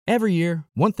Every year,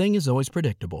 one thing is always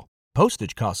predictable.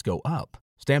 Postage costs go up.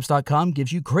 Stamps.com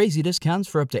gives you crazy discounts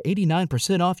for up to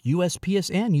 89% off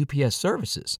USPS and UPS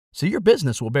services, so your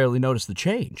business will barely notice the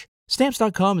change.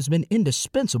 Stamps.com has been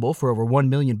indispensable for over 1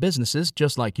 million businesses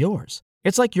just like yours.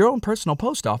 It's like your own personal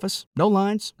post office. No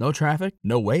lines, no traffic,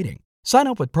 no waiting. Sign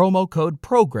up with promo code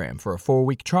PROGRAM for a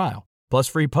 4-week trial, plus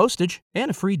free postage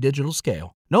and a free digital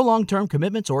scale. No long-term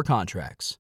commitments or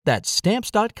contracts. That's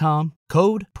Stamps.com,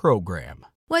 code PROGRAM.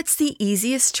 What's the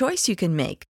easiest choice you can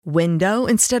make? Window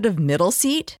instead of middle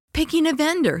seat? Picking a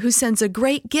vendor who sends a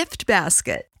great gift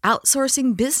basket?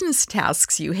 Outsourcing business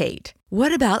tasks you hate?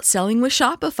 What about selling with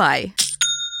Shopify?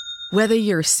 Whether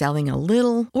you're selling a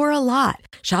little or a lot,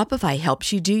 Shopify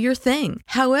helps you do your thing,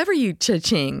 however you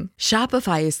cha-ching.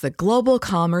 Shopify is the global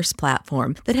commerce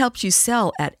platform that helps you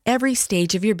sell at every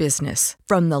stage of your business.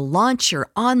 From the launch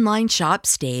your online shop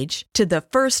stage to the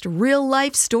first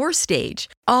real-life store stage,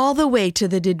 all the way to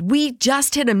the did we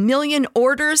just hit a million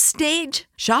orders stage.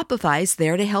 Shopify's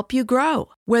there to help you grow.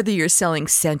 Whether you're selling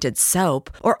scented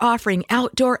soap or offering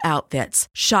outdoor outfits,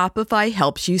 Shopify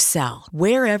helps you sell.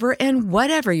 Wherever and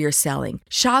whatever you're selling,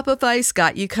 Shopify's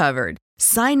got you covered.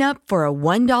 Sign up for a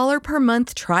 $1 per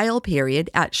month trial period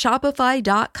at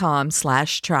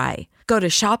shopify.com/try. Go to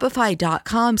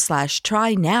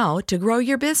shopify.com/try now to grow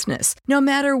your business, no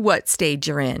matter what stage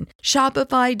you're in.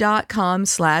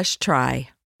 Shopify.com/try.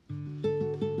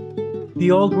 The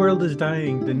old world is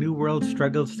dying. The new world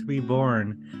struggles to be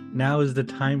born. Now is the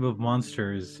time of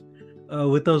monsters.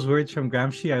 With those words from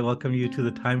Gramsci, I welcome you to the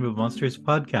Time of Monsters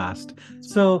podcast.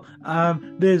 So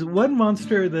there's one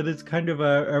monster that is kind of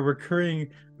a recurring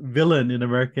villain in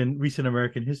recent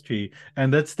American history,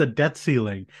 and that's the debt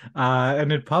ceiling.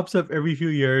 And it pops up every few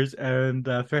years and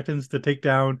threatens to take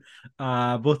down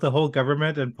both the whole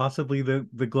government and possibly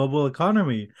the global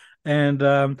economy. And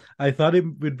I thought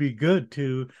it would be good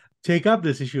to take up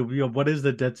this issue. What is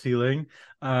the debt ceiling?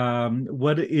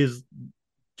 What is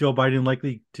Joe Biden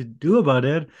likely to do about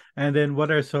it? And then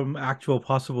what are some actual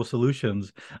possible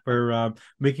solutions for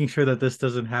making sure that this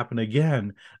doesn't happen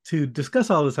again? To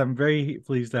discuss all this, I'm very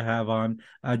pleased to have on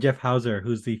Jeff Hauser,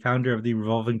 who's the founder of the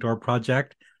Revolving Door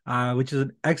Project, which is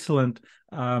an excellent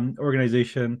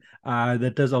organization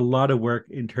that does a lot of work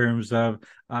in terms of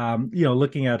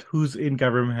looking at who's in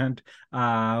government,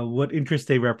 what interests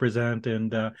they represent,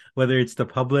 and whether it's the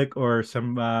public or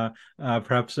some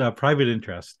perhaps private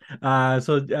interest.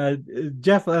 So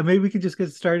Jeff, maybe we could just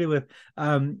get started with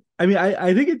I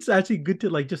think it's actually good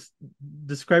to just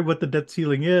describe what the debt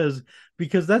ceiling is,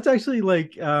 because that's actually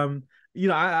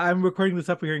I'm recording this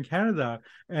up here in Canada,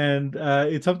 and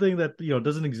it's something that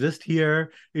doesn't exist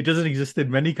here. It doesn't exist in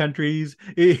many countries.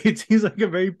 It seems like a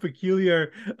very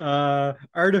peculiar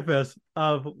artifice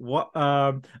of what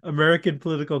American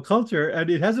political culture, and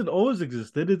it hasn't always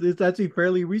existed. It's actually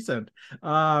fairly recent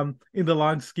in the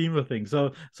long scheme of things.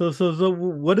 So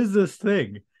what is this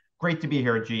thing? Great to be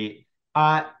here, G.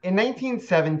 In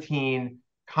 1917,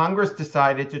 Congress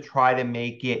decided to try to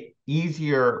make it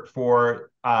easier for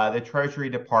the Treasury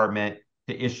Department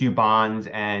to issue bonds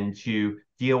and to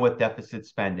deal with deficit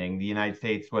spending. The United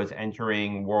States was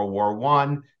entering World War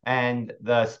I, and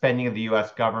the spending of the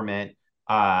U.S. government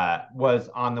was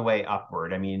on the way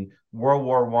upward. I mean, World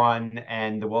War I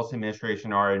and the Wilson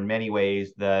administration are in many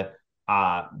ways the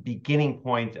beginning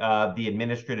point of the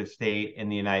administrative state in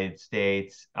the United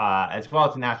States, as well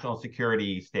as the national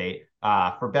security state,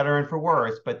 for better and for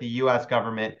worse. But the U.S.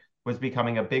 government was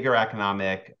becoming a bigger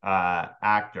economic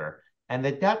actor. And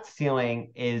the debt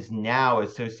ceiling is now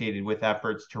associated with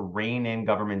efforts to rein in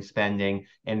government spending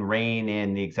and rein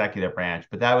in the executive branch.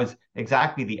 But that was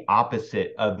exactly the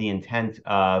opposite of the intent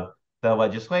of the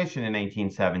legislation in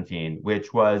 1917,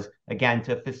 which was, again,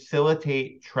 to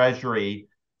facilitate Treasury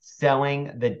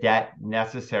selling the debt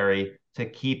necessary to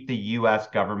keep the U.S.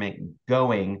 government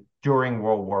going during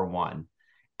World War I.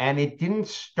 And it didn't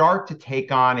start to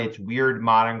take on its weird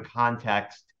modern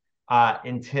context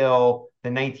until the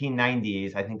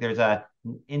 1990s. I think there's an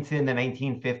incident in the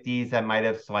 1950s that might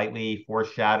have slightly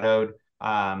foreshadowed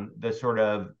the sort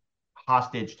of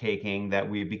hostage taking that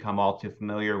we've become all too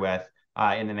familiar with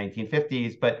in the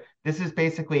 1950s. But this is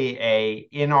basically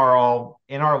in our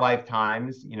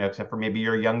lifetimes, except for maybe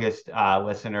your youngest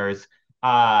listeners,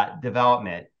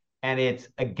 development. And it's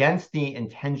against the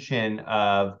intention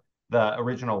of the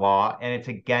original law, and it's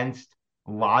against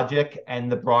logic and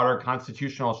the broader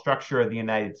constitutional structure of the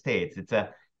United States. It's an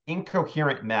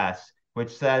incoherent mess,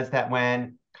 which says that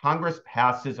when Congress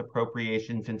passes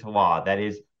appropriations into law, that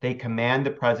is, they command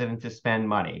the president to spend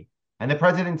money, and the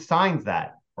president signs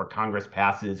that, or Congress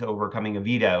passes, overcoming a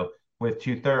veto with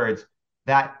 2/3,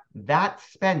 that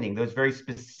spending, those very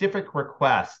specific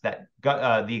requests that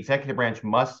the executive branch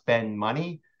must spend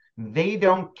money, they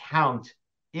don't count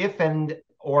if and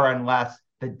or unless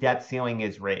the debt ceiling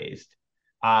is raised.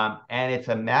 And it's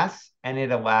a mess, and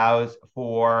it allows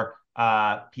for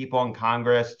people in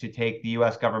Congress to take the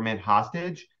US government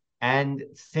hostage. And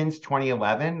since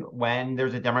 2011, when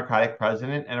there's a Democratic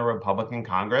president and a Republican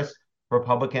Congress,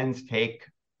 Republicans take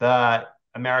the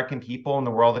American people and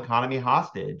the world economy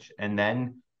hostage. And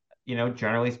then,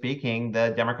 generally speaking,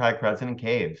 the Democratic president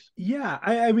caves. Yeah,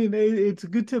 I mean, it's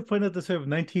good to point out the sort of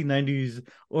 1990s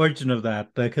origin of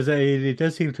that, because it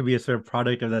does seem to be a sort of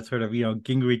product of that sort of,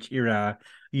 Gingrich era,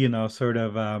 sort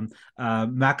of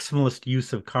maximalist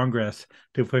use of Congress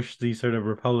to push the sort of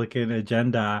Republican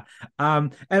agenda.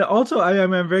 And also,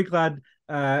 I'm very glad,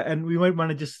 and we might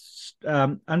want to just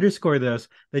underscore this,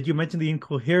 that you mentioned the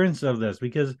incoherence of this,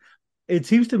 because it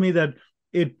seems to me that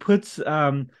it puts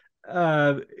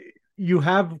you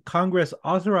have Congress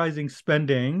authorizing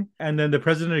spending and then the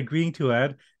president agreeing to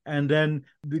it, and then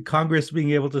the Congress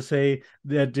being able to say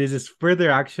that there's this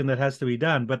further action that has to be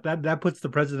done. But that puts the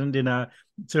president in a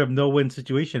sort of no-win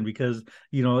situation, because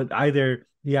either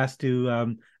he has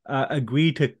to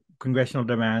agree to congressional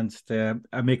demands to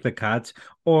make the cuts,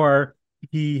 or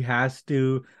he has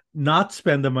to not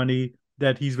spend the money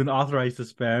that he's been authorized to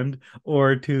spend,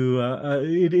 or to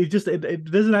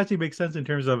it doesn't actually make sense in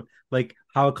terms of like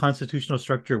how a constitutional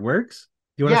structure works.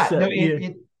 Do you want to No,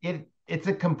 say? it's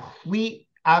a complete,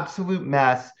 absolute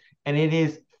mess, and it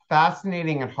is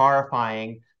fascinating and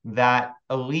horrifying that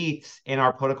elites in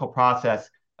our political process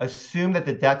assume that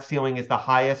the debt ceiling is the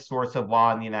highest source of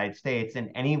law in the United States, and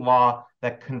any law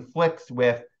that conflicts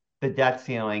with the debt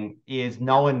ceiling is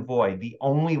null and void. The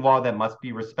only law that must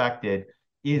be respected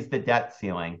is the debt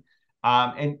ceiling.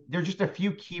 And there's just a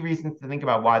few key reasons to think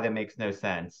about why that makes no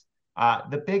sense.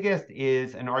 The biggest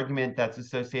is an argument that's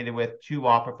associated with two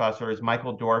law professors,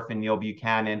 Michael Dorf and Neil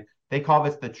Buchanan. They call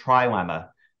this the trilemma.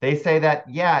 They say that,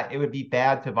 yeah, it would be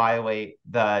bad to violate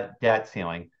the debt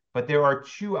ceiling, but there are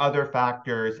two other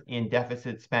factors in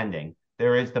deficit spending.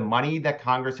 There is the money that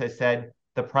Congress has said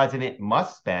the president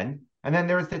must spend, and then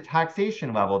there's the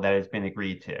taxation level that has been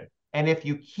agreed to. And if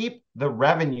you keep the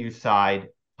revenue side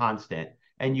constant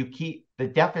and you keep the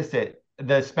deficit,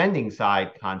 the spending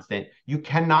side constant, you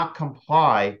cannot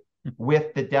comply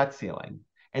with the debt ceiling.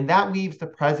 And that leaves the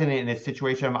president in a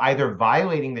situation of either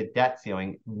violating the debt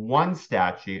ceiling, one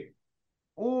statute,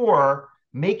 or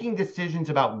making decisions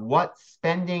about what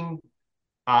spending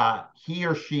he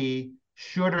or she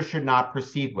should or should not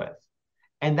proceed with.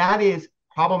 And that is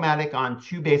problematic on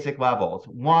two basic levels.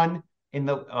 One, in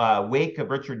the wake of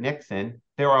Richard Nixon,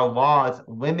 there are laws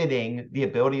limiting the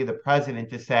ability of the president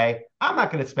to say, I'm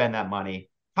not going to spend that money.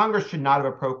 Congress should not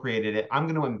have appropriated it. I'm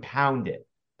going to impound it.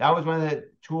 That was one of the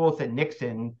tools that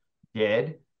Nixon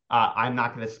did. I'm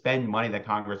not going to spend money that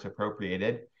Congress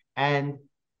appropriated. And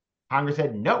Congress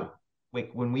said, no,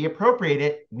 when we appropriate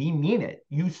it, we mean it.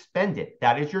 You spend it.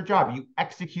 That is your job. You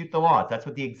execute the laws. That's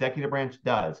what the executive branch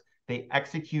does. They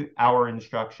execute our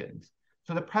instructions.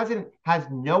 So the president has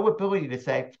no ability to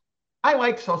say, I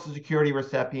like Social Security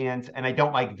recipients and I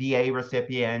don't like VA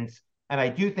recipients. And I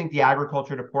do think the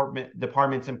Agriculture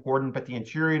Department's important, but the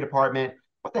Interior Department,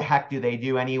 what the heck do they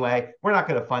do anyway? We're not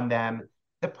going to fund them.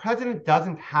 The president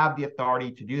doesn't have the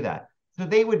authority to do that. So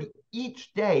they would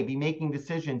each day be making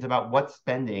decisions about what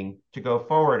spending to go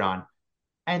forward on.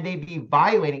 And they'd be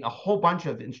violating a whole bunch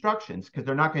of instructions because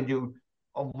they're not going to do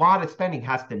a lot of spending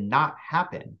has to not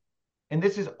happen. And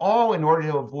this is all in order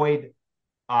to avoid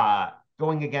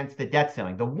going against the debt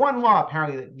ceiling, the one law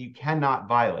apparently that you cannot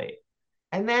violate.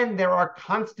 And then there are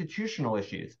constitutional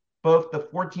issues. Both the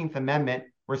 14th Amendment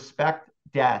respect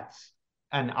debts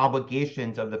and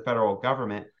obligations of the federal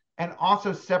government, and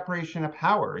also separation of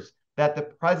powers, that the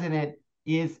president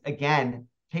is, again,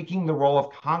 taking the role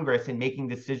of Congress in making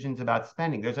decisions about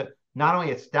spending. There's not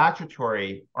only a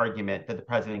statutory argument that the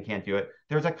president can't do it,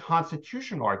 there's a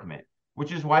constitutional argument,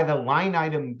 which is why the line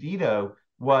item veto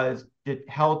was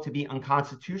held to be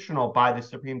unconstitutional by the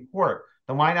Supreme Court.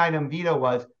 The line item veto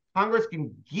was Congress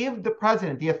can give the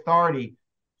president the authority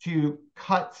to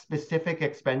cut specific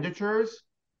expenditures.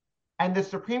 And the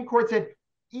Supreme Court said,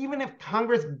 even if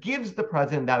Congress gives the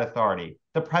president that authority,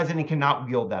 the president cannot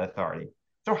wield that authority.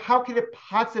 So how could it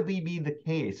possibly be the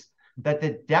case that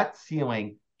the debt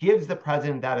ceiling gives the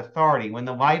president that authority when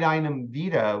the line item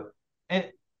veto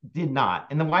did not?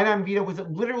 And the line item veto was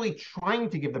literally trying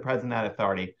to give the president that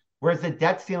authority, whereas the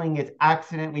debt ceiling is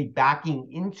accidentally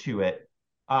backing into it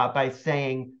by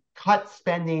saying cut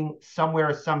spending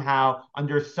somewhere, somehow,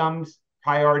 under some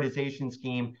prioritization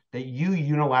scheme that you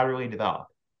unilaterally develop.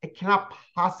 it cannot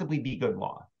possibly be good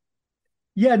law.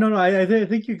 Yeah, no, no, I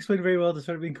think you explained very well the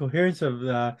sort of incoherence of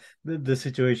the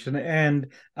situation, and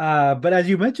but as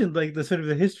you mentioned, like the sort of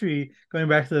the history going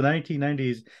back to the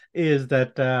 1990s is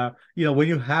that when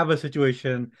you have a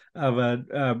situation of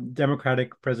a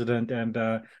Democratic president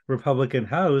and Republican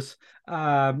House,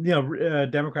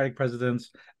 Democratic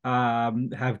presidents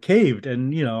have caved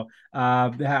and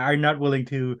are not willing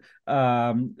to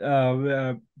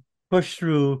push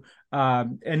through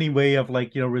any way of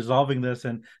like resolving this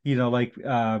and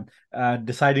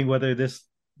deciding whether this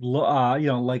law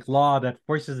like law that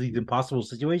forces these impossible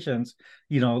situations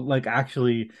like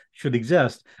actually should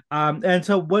exist. And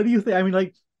so what do you think? I mean,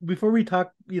 like before we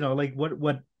talk, like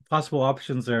what possible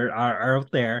options are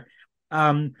out there.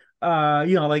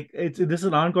 Like this is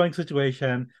an ongoing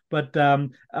situation, but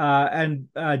and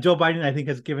Joe Biden, I think,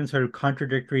 has given sort of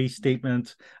contradictory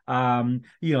statements. Some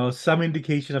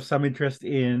indication of some interest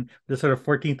in the sort of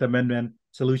 14th Amendment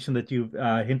solution that you've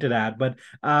hinted at. But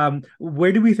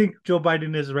where do we think Joe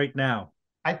Biden is right now?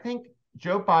 I think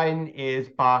Joe Biden is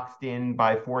boxed in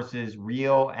by forces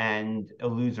real and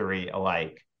illusory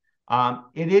alike.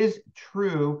 It is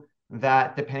true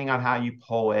that depending on how you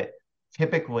poll it,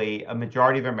 typically a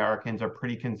majority of Americans are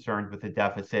pretty concerned with the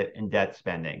deficit and debt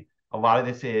spending. A lot of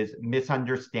this is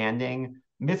misunderstanding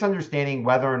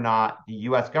whether or not the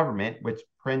US government, which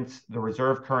prints the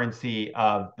reserve currency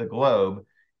of the globe,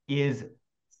 is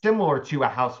similar to a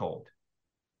household.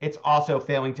 It's also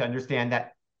failing to understand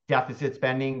that deficit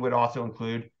spending would also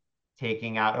include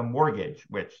taking out a mortgage,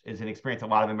 which is an experience a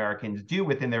lot of Americans do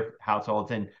within their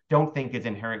households and don't think is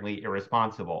inherently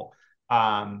irresponsible.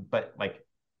 But like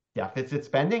deficit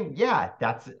spending, yeah,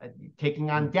 that's taking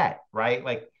on debt, right?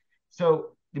 Like,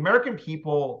 so the American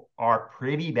people are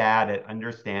pretty bad at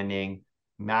understanding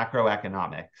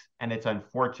macroeconomics, and it's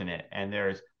unfortunate, and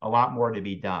there's a lot more to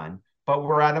be done. But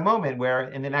we're at a moment where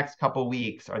in the next couple of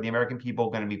weeks, are the American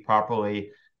people going to be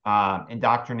properly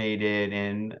indoctrinated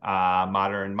in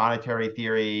modern monetary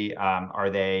theory? Are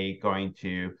they going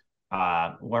to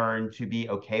learn to be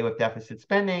okay with deficit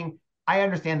spending? I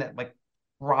understand that, like,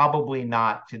 probably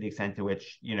not to the extent to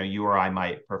which you or I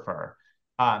might prefer.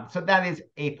 So that is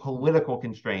a political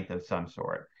constraint of some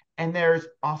sort. And there's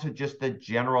also just the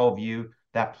general view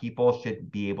that people should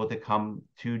be able to come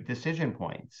to decision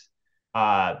points.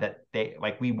 That they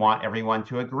like, we want everyone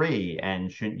to agree,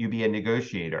 and shouldn't you be a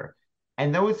negotiator?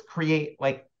 And those create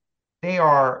like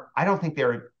I don't think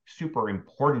they're super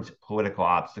important political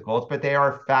obstacles, but they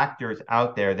are factors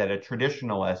out there that a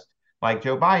traditionalist like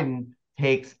Joe Biden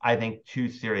takes, I think, too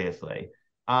seriously.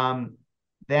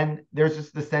 Then there's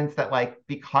just the sense that, like,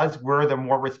 because we're the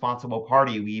more responsible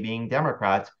party, we being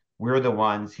Democrats, we're the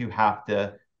ones who have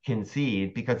to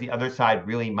concede because the other side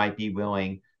really might be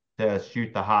willing to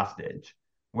shoot the hostage,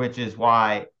 which is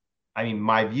why, I mean,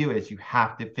 my view is you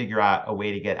have to figure out a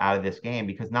way to get out of this game,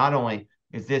 because not only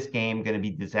is this game going to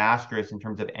be disastrous in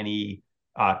terms of any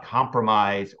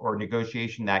compromise or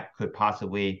negotiation that could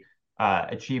possibly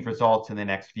achieve results in the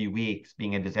next few weeks,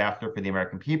 being a disaster for the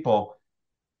American people.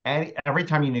 And every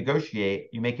time you negotiate,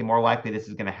 you make it more likely this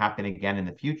is going to happen again in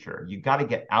the future. You got to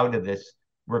get out of this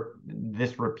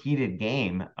repeated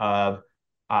game of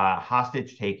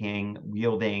hostage taking,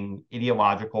 wielding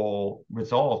ideological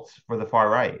results for the far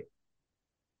right.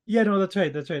 Yeah, no, that's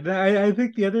right. That's right. I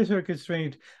think the other sort of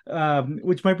constraint,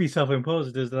 which might be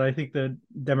self-imposed, is that I think the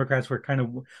Democrats were kind of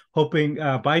hoping,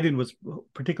 Biden was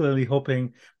particularly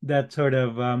hoping that sort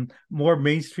of more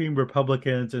mainstream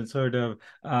Republicans and sort of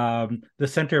the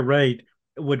center right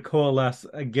would coalesce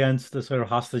against the sort of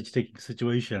hostage taking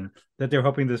situation, that they're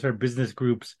hoping the sort of business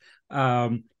groups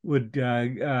would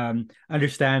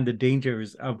understand the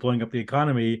dangers of blowing up the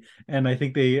economy. And I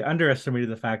think they underestimated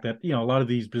the fact that, a lot of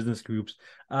these business groups,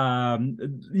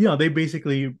 they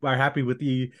basically are happy with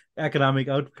the economic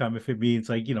outcome if it means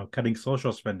like, cutting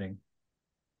social spending.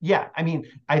 Yeah, I mean,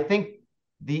 I think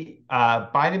the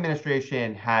Biden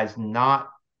administration has not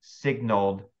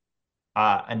signaled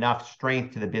enough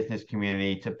strength to the business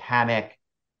community to panic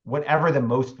whatever the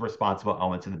most responsible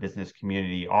elements of the business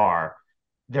community are.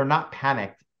 They're not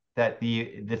panicked that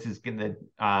there's going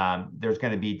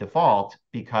to be default,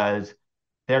 because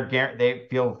they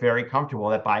feel very comfortable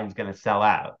that Biden's going to sell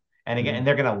out. And again, and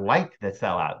they're going to like the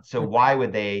sellout. So why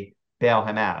would they bail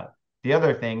him out? The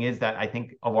other thing is that I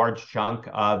think a large chunk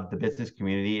of the business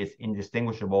community is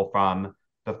indistinguishable from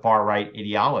the far right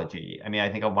ideology. I mean, I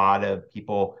think a lot of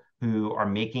people who are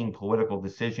making political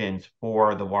decisions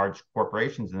for the large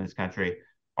corporations in this country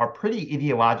are pretty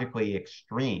ideologically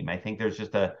extreme. I think there's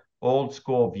just a old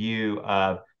school view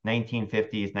of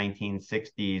 1950s,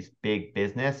 1960s big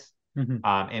business,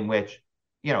 in which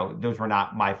those were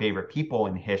not my favorite people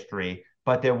in history,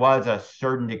 but there was a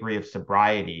certain degree of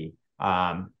sobriety.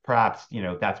 Perhaps,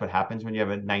 that's what happens when you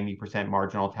have a 90%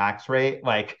 marginal tax rate.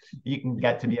 Like, you can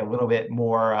get to be a little bit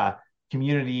more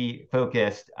community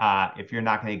focused if you're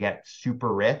not going to get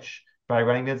super rich by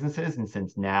running businesses. And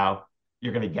since now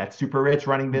you're going to get super rich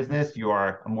running business, you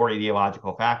are a more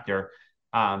ideological factor.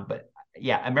 But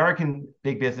yeah, American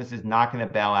big business is not going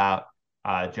to bail out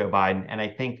Joe Biden. And I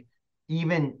think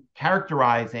even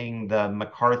characterizing the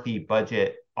McCarthy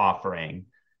budget offering,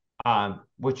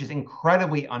 which is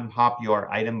incredibly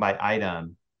unpopular item by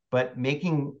item, but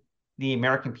making the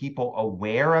American people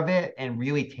aware of it and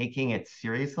really taking it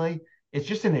seriously, it's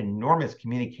just an enormous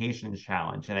communications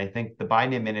challenge. And I think the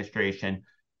Biden administration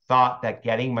thought that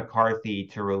getting McCarthy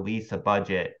to release a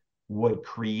budget would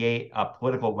create a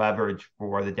political leverage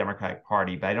for the Democratic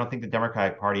Party. But I don't think the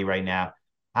Democratic Party right now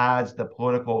has the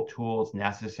political tools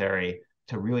necessary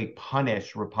to really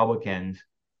punish Republicans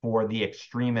for the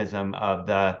extremism of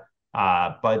the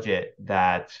budget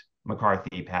that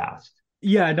McCarthy passed.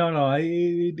 Yeah, no.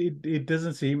 It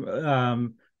doesn't seem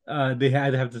they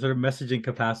had to have the sort of messaging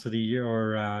capacity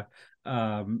or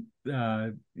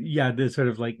yeah, the sort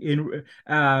of like the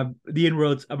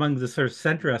inroads among the sort of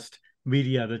centrist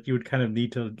media that you would kind of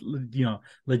need to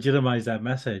legitimize that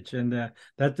message. And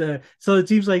so it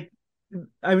seems like,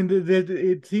 I mean,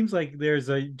 it seems like there's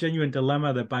a genuine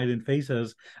dilemma that Biden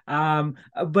faces.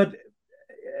 But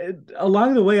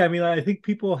along the way, I mean, I think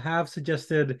people have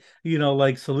suggested,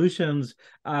 like solutions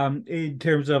in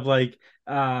terms of like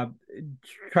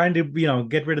trying to,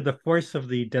 get rid of the force of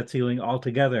the debt ceiling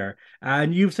altogether.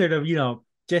 And you've sort of,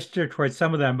 gestured towards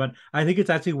some of them, but I think it's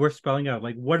actually worth spelling out,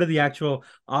 like, what are the actual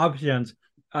options,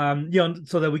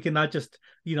 so that we can not just,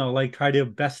 like try to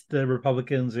best the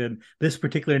Republicans in this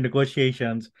particular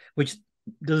negotiations, which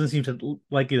doesn't seem to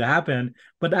likely to happen,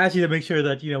 but actually to make sure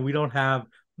that, we don't have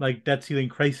like debt ceiling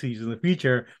crises in the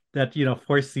future that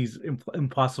force these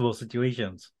impossible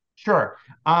situations. Sure.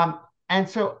 And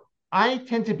so I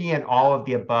tend to be an all of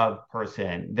the above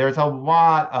person. There's a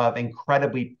lot of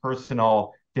incredibly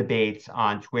personal debates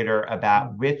on Twitter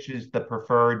about which is the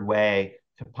preferred way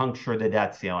to puncture the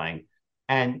debt ceiling.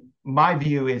 And my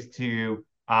view is to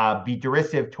be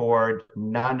derisive toward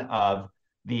none of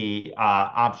the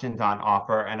options on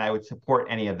offer, and I would support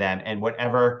any of them. And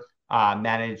whatever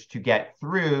managed to get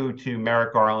through to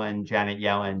Merrick Garland, Janet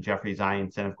Yellen, Jeffrey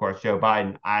Zients, and of course Joe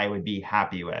Biden, I would be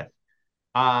happy with.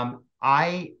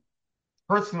 I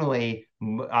personally,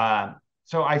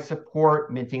 so I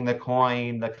support minting the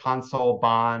coin, the console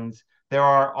bonds. There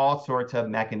are all sorts of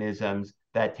mechanisms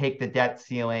that take the debt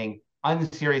ceiling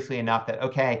unseriously enough that,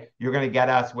 okay, you're going to get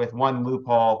us with one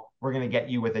loophole, we're going to get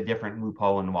you with a different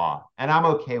loophole in law. And I'm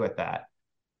okay with that.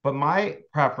 But my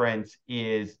preference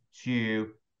is to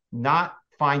not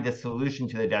find a solution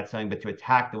to the debt ceiling, but to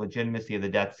attack the legitimacy of the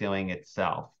debt ceiling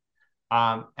itself.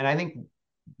 And I think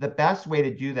the best way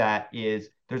to do that is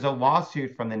there's a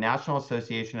lawsuit from the National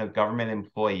Association of Government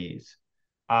Employees,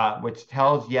 which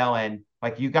tells Yellen,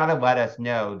 like, you got to let us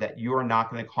know that you are not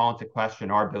going to call into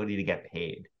question our ability to get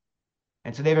paid.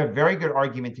 And so they have a very good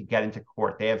argument to get into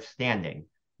court. They have standing.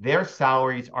 Their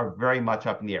salaries are very much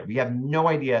up in the air. We have no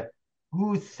idea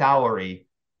whose salary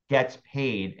gets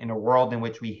paid in a world in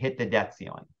which we hit the debt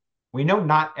ceiling. We know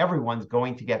not everyone's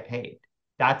going to get paid.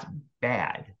 That's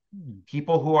bad.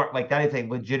 People who are like, that is a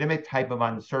legitimate type of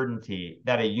uncertainty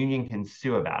that a union can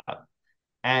sue about.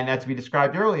 And as we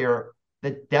described earlier,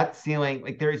 the debt ceiling,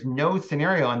 like, there is no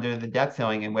scenario under the debt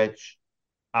ceiling in which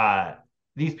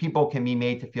these people can be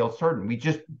made to feel certain. We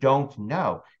just don't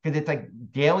know, because it's like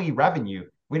daily revenue.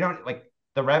 We don't, like,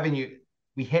 the revenue,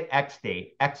 we hit X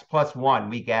date, X plus one,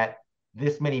 we get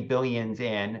this many billions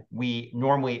in. We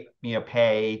normally,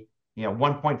 pay,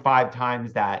 1.5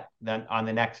 times that then on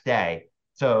the next day.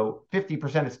 So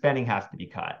 50% of spending has to be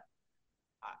cut.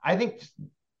 I think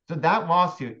so. That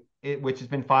lawsuit, which has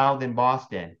been filed in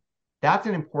Boston, that's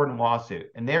an important lawsuit,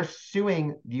 and they're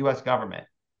suing the U.S. government.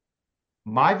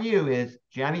 My view is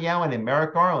Janet Yellen and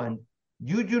Merrick Garland,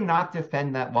 you do not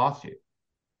defend that lawsuit.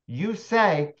 You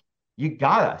say, you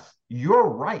got us. You're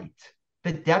right.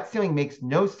 The debt ceiling makes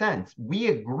no sense. We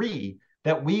agree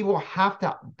that we will have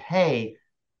to pay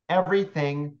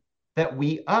everything that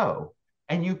we owe.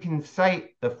 And you can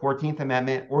cite the 14th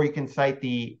Amendment, or you can cite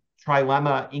the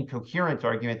trilemma incoherence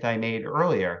argument that I made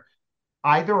earlier.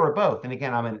 Either or both. And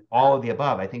again, I'm in all of the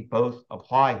above. I think both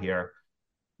apply here.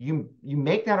 You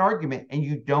make that argument and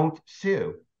you don't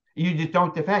sue. You just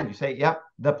don't defend. You say, yep,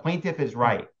 the plaintiff is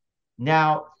right.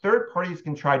 Now, third parties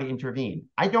can try to intervene.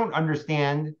 I don't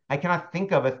understand. I cannot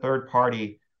think of a third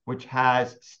party which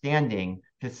has standing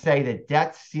to say the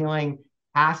debt ceiling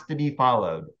has to be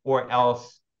followed, or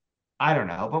else, I don't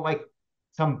know, but like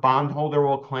some bondholder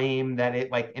will claim that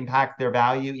it like impacts their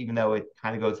value, even though it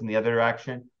kind of goes in the other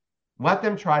direction. Let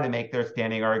them try to make their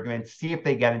standing arguments, see if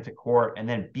they get into court, and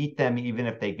then beat them even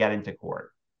if they get into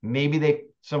court. Maybe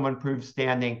someone proves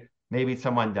standing, maybe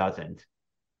someone doesn't.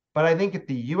 But I think if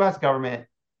the US government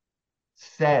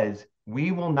says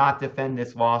we will not defend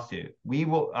this lawsuit, we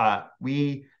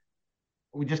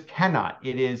just cannot.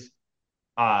 It is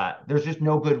there's just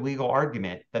no good legal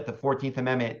argument that the 14th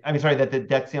Amendment, that the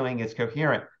debt ceiling is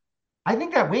coherent. I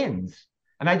think that wins.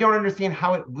 And I don't understand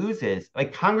how it loses.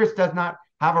 Like, Congress does not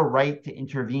have a right to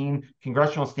intervene.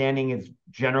 Congressional standing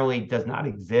does not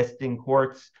exist in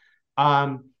courts.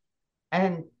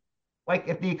 And like,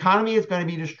 if the economy is going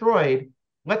to be destroyed,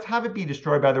 let's have it be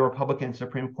destroyed by the Republican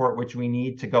Supreme Court, which we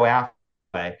need to go after,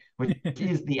 which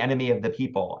is the enemy of the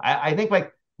people. I think,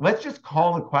 like, let's just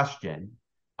call the question,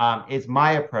 is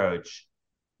my approach.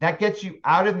 That gets you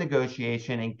out of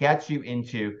negotiation and gets you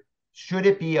into, should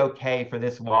it be okay for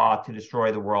this law to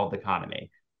destroy the world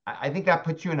economy? I think that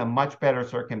puts you in a much better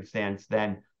circumstance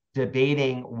than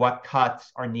debating what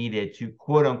cuts are needed to,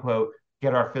 quote unquote,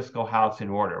 get our fiscal house in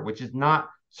order, which is not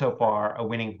so far a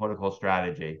winning political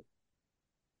strategy.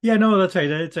 Yeah, no, that's right.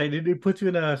 That's right. It puts you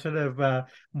in a sort of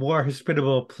more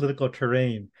hospitable political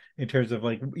terrain in terms of,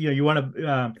 like, you want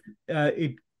to,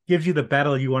 it gives you the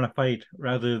battle you want to fight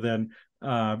rather than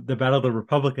the battle the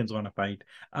Republicans want to fight.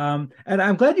 And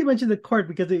I'm glad you mentioned the court,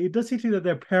 because it does seem to me that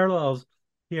there are parallels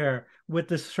here with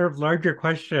this sort of larger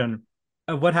question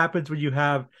of what happens when you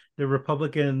have the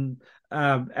Republican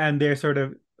and their sort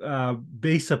of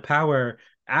base of power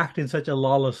act in such a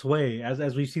lawless way,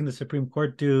 as we've seen the Supreme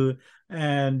Court do.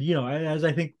 And, as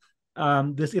I think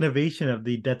this innovation of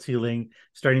the debt ceiling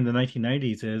starting in the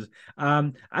 1990s is,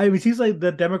 it seems like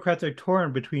the Democrats are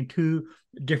torn between two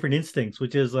different instincts,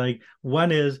 which is like,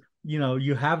 one is,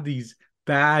 you have these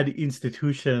bad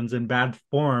institutions and bad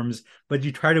forms, but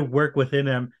you try to work within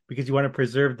them because you want to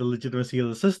preserve the legitimacy of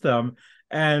the system.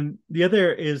 And the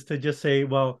other is to just say,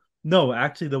 well, no,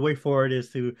 actually the way forward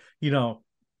is to,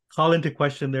 call into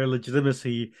question their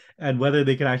legitimacy and whether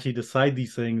they can actually decide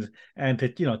these things, and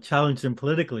to, challenge them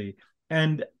politically.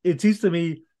 And it seems to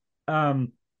me,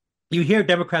 you hear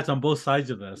Democrats on both sides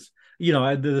of this,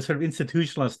 the sort of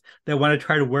institutionalists that want to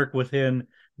try to work within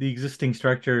the existing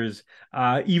structures,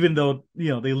 even though,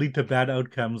 they lead to bad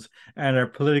outcomes and are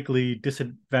politically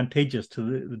disadvantageous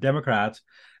to the Democrats.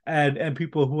 And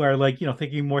people who are, like,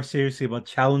 thinking more seriously about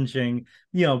challenging,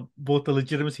 both the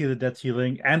legitimacy of the debt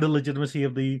ceiling and the legitimacy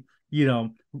of the,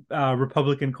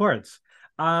 Republican courts.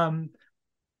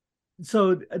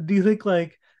 So do you think,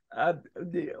 like,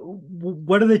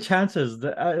 what are the chances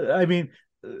that,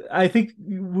 I think,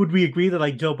 would we agree that,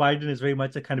 like, Joe Biden is very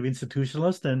much a kind of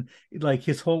institutionalist, and, like,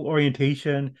 his whole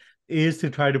orientation is to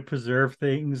try to preserve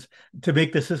things, to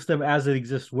make the system as it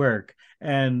exists work,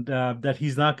 and that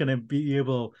he's not going to be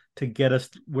able to get us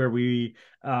where you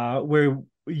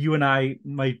and I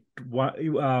might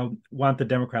want the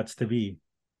Democrats to be?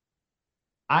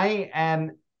 I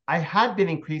had been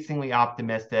increasingly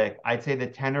optimistic. I'd say the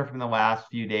tenor from the last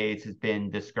few days has been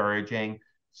discouraging.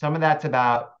 Some of that's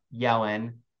about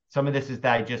Yellen. Some of this is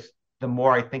that the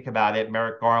more I think about it,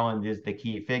 Merrick Garland is the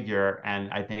key figure.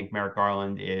 And I think Merrick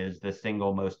Garland is the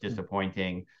single most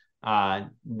disappointing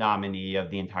nominee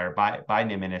of the entire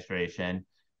Biden administration.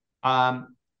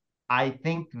 I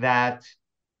think that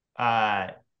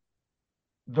the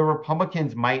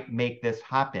Republicans might make this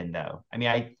happen, though.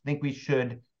 I think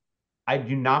I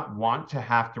do not want to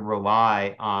have to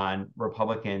rely on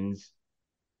Republicans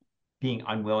being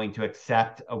unwilling to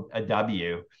accept a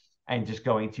W and just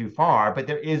going too far. But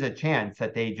there is a chance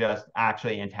that they just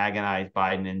actually antagonize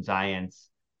Biden and Zients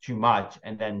too much,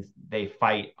 and then they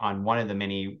fight on one of the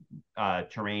many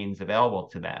terrains available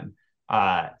to them.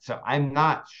 So I'm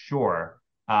not sure.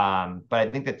 But I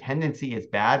think the tendency is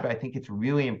bad, but I think it's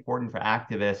really important for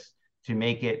activists to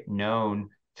make it known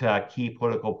to key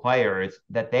political players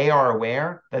that they are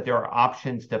aware that there are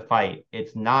options to fight.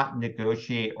 It's not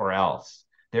negotiate or else.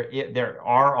 There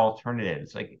are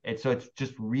alternatives. So it's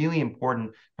just really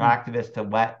important for activists to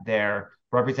let their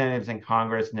representatives in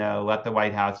Congress know, let the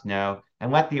White House know,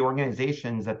 and let the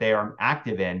organizations that they are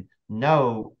active in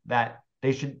know that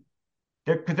they should.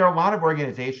 Because there are a lot of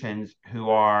organizations who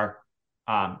are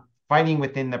fighting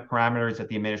within the parameters that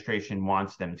the administration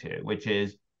wants them to, which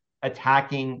is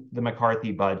attacking the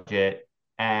McCarthy budget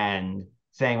and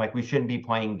saying, like, we shouldn't be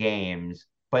playing games,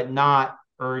 but not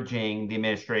urging the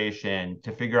administration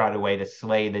to figure out a way to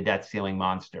slay the debt ceiling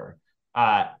monster.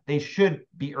 They should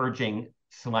be urging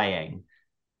slaying.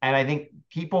 And I think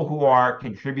people who are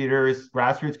contributors,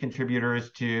 grassroots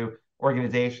contributors to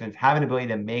organizations, have an ability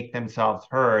to make themselves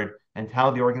heard and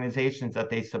tell the organizations that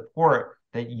they support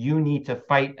that you need to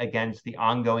fight against the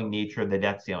ongoing nature of the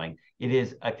debt ceiling. It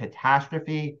is a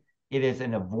catastrophe. It is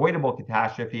an avoidable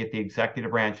catastrophe if the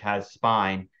executive branch has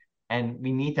spine. And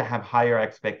we need to have higher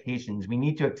expectations. We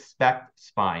need to expect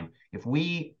spine. If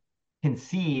we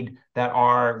concede that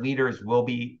our leaders will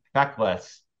be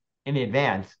feckless in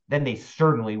advance, then they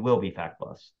certainly will be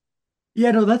feckless.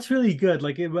 Yeah, no, that's really good.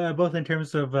 Like both in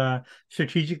terms of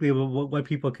strategically what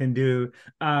people can do,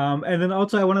 and then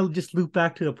also I want to just loop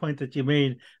back to a point that you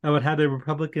made about how the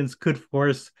Republicans could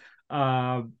force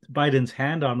Biden's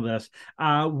hand on this,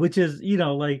 which is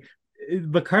like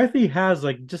McCarthy has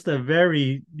like just a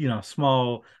very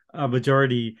small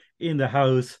majority in the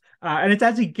House. And it's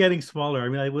actually getting smaller. I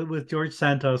mean, like with George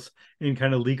Santos in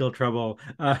kind of legal trouble,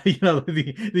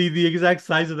 the exact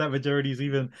size of that majority is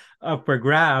even up for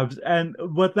grabs. And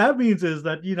what that means is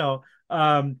that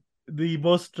the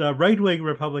most right-wing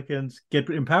Republicans get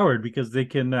empowered because they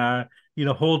can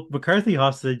hold McCarthy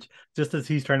hostage just as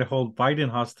he's trying to hold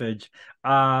Biden hostage.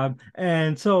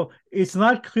 And so it's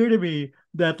not clear to me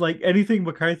that like anything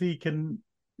McCarthy can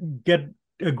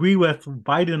agree with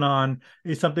Biden on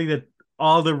is something that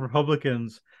all the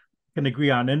Republicans can agree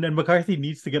on. And McCarthy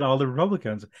needs to get all the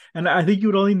Republicans. And I think you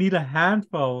would only need a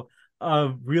handful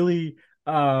of really,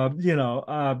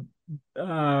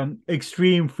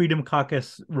 extreme Freedom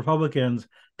Caucus Republicans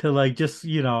to like just,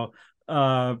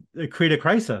 create a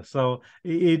crisis. So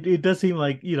it does seem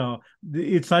like,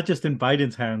 it's not just in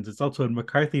Biden's hands, it's also in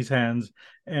McCarthy's hands.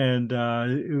 And,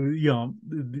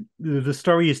 the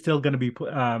story is still going to be,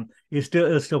 is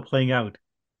still playing out.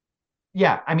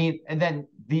 Yeah, I mean, and then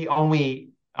the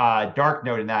only dark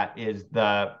note in that is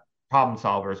the Problem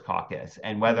Solvers Caucus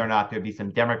and whether or not there'd be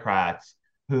some Democrats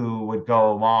who would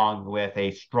go along with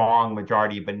a strong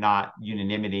majority, but not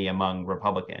unanimity among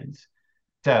Republicans.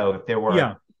 So if there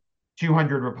were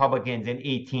 200 Republicans and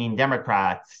 18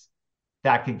 Democrats,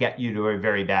 that could get you to a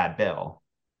very bad bill.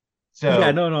 So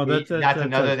that's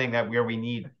another thing that where we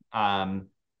need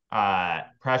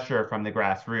pressure from the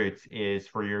grassroots is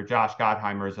for your Josh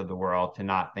Gottheimers of the world to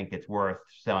not think it's worth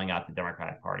selling out the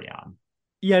Democratic Party on.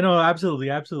 Yeah, no, absolutely.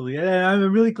 And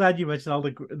I'm really glad you mentioned all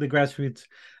the grassroots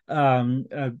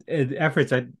efforts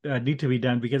that need to be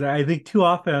done, because I think too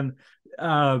often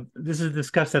this is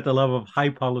discussed at the level of high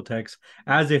politics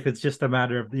as if it's just a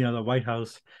matter of the White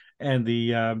House and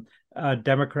the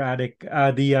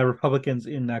Republicans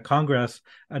in Congress,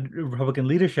 Republican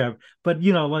leadership. But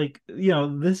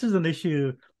this is an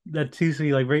issue that seems to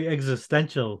be like very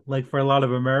existential, like for a lot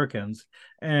of Americans.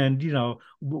 And I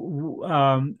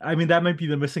mean, that might be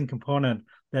the missing component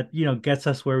that gets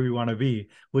us where we want to be,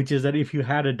 which is that if you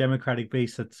had a Democratic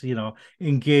base that's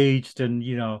engaged and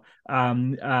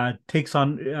takes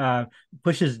on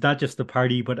pushes not just the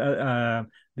party but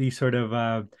these sort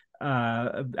of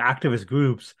activist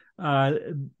groups,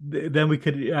 then we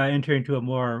could enter into a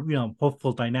more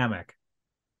hopeful dynamic.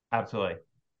 Absolutely.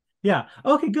 Yeah.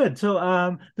 Okay, good.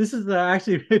 So this is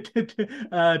actually turned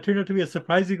out to be a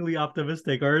surprisingly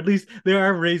optimistic, or at least there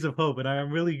are rays of hope. And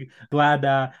I'm really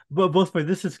glad both for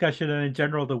this discussion and in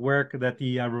general the work that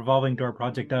the Revolving Door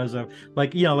Project does of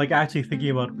like actually thinking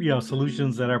about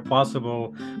solutions that are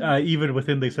possible even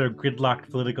within the sort of gridlocked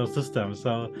political system.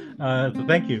 So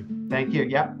thank you. Thank you.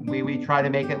 Yeah, we try to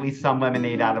make at least some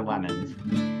lemonade out of lemons.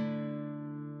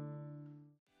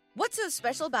 What's so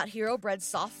special about Hero Bread's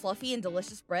soft, fluffy, and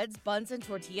delicious breads, buns, and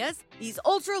tortillas? These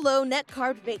ultra-low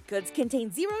net-carb baked goods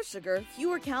contain zero sugar,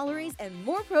 fewer calories, and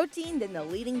more protein than the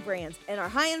leading brands, and are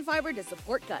high in fiber to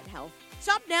support gut health.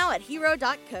 Shop now at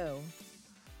Hero.co.